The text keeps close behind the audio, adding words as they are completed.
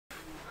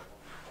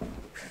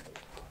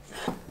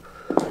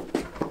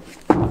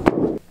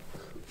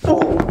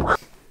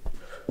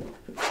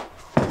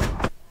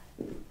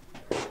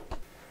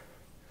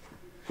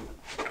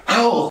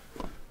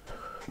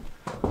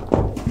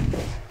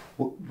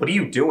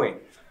doing?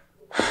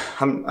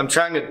 I'm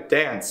trying to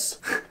dance.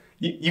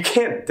 You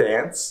can't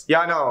dance.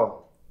 Yeah, I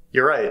know.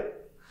 You're right.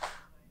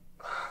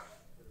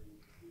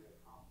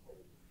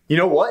 You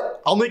know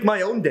what? I'll make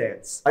my own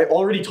dance. I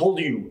already told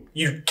you,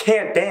 you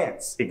can't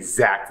dance.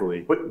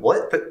 Exactly. What?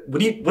 What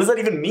does that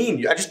even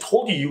mean? I just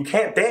told you you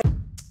can't dance.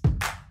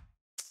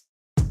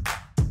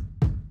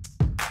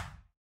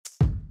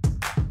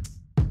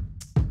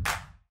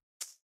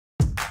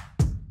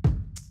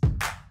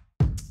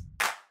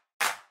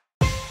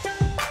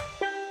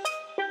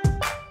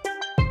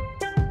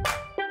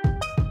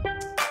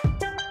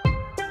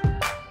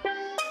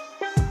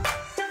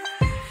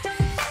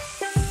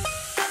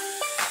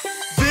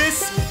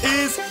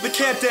 The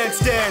can't dance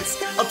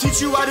dance. I'll teach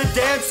you how to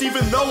dance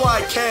even though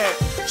I can't.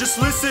 Just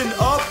listen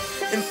up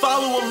and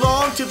follow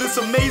along to this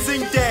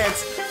amazing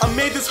dance. I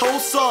made this whole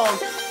song,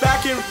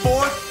 back and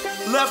forth,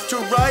 left to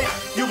right.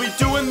 You'll be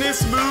doing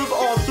this move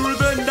all through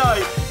the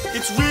night.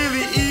 It's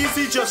really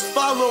easy, just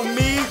follow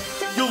me.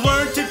 You'll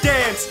learn to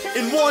dance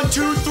in 1,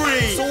 2,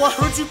 3. So I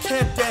heard you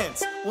can't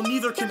dance, well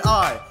neither can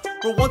I.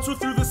 But once we're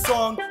through this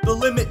song, the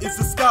limit is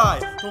the sky.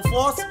 Don't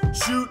floss,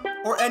 shoot,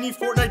 or any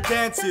Fortnite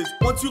dances.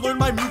 Once you learn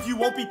my move, you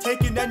won't be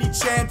taking any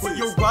chances. Put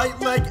your right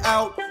leg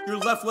out, your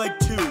left leg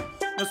too.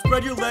 Now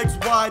spread your legs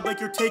wide like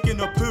you're taking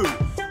a poo.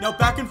 Now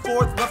back and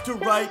forth, left to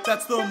right,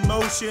 that's the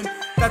motion.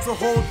 That's the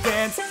whole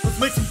dance, let's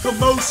make some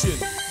commotion.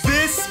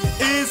 This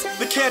is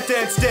the can't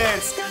dance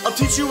dance. I'll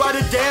teach you how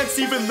to dance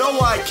even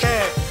though I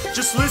can't.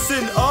 Just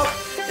listen up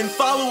and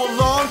follow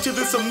along to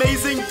this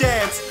amazing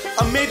dance.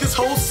 I made this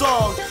whole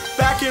song,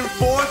 back and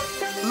forth,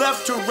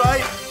 left to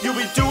right. You'll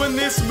be doing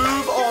this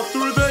move all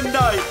through the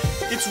night.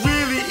 It's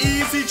really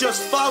easy,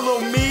 just follow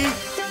me.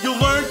 You'll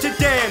learn to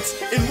dance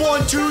in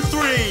 1, 2,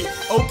 3.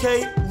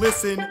 Okay,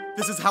 listen,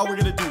 this is how we're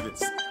gonna do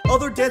this.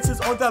 Other dances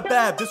aren't that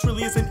bad, this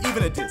really isn't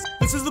even a diss.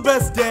 This is the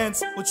best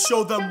dance, let's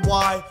show them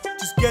why.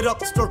 Just get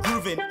up, start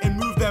grooving, and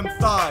move them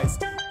thighs.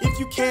 If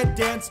you can't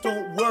dance,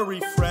 don't worry,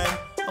 friend.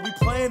 I'll be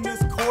playing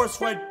this chorus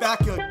right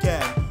back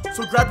again.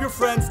 So grab your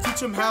friends, teach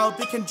them how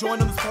they can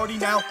join on this party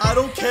now. I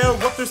don't care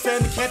what they're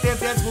saying, the can't dance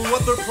dance or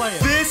what they're playing.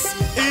 This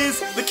is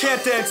the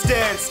can't dance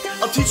dance.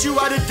 I'll teach you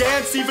how to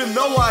dance even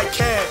though I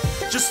can't.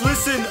 Just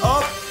listen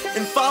up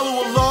and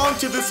follow along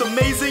to this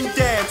amazing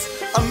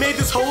dance. I made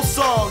this whole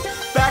song,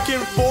 back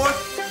and forth,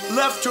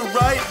 left to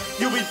right.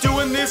 You'll be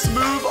doing this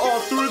move all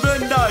through the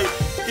night.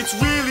 It's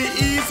really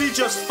easy,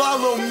 just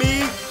follow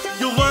me.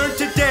 You'll learn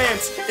to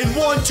dance in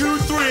 1, 2,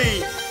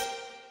 3.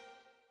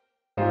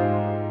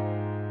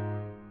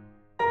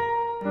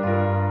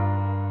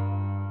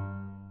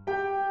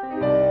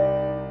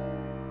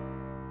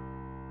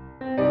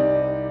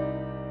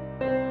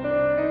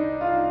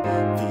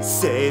 They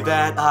say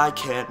that I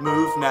can't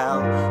move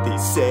now. They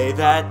say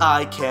that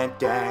I can't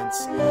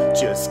dance.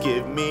 Just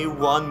give me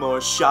one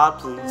more shot,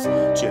 please.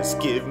 Just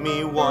give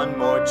me one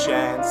more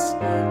chance.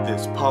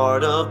 This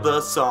part of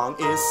the song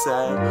is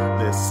sad.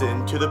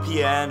 Listen to the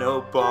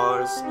piano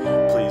bars.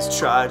 Please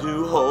try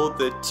to hold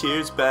the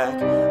tears back.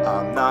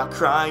 I'm not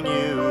crying,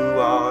 you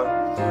are.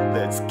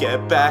 Let's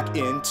get back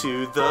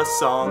into the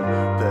song.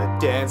 The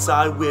dance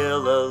I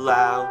will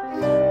allow.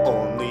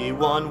 Only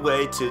one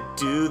way to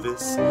do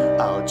this.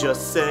 I'll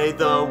just say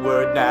the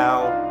word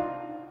now.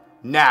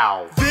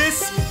 Now.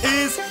 This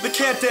is the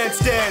can't dance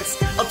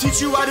dance. I'll teach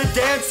you how to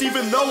dance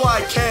even though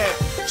I can't.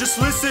 Just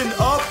listen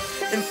up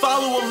and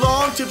follow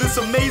along to this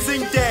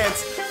amazing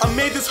dance. I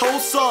made this whole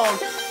song,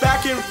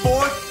 back and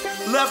forth,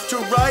 left to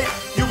right.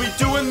 You'll be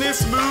doing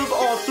this move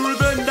all through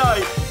the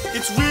night.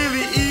 It's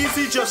really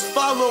easy, just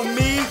follow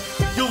me.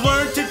 You'll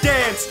learn to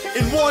dance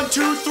in 1,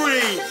 2,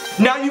 3.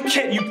 Now you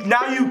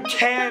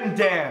can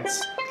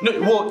dance. No,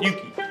 well, you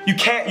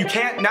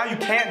can't now you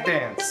can't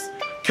dance.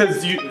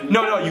 Cause you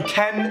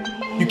can't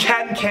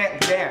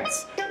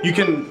dance. You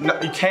can't.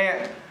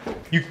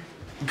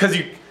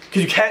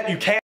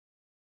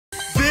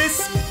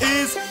 This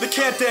is the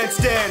can't dance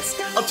dance.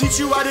 I'll teach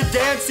you how to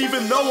dance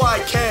even though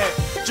I can't.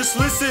 Just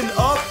listen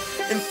up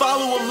and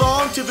follow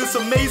along to this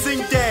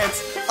amazing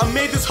dance. I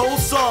made this whole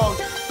song,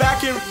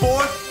 back and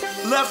forth,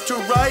 left to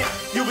right.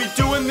 You'll be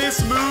doing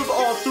this move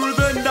all through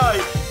the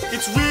night.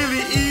 It's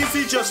really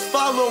easy, just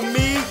follow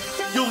me.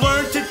 You'll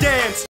learn to dance.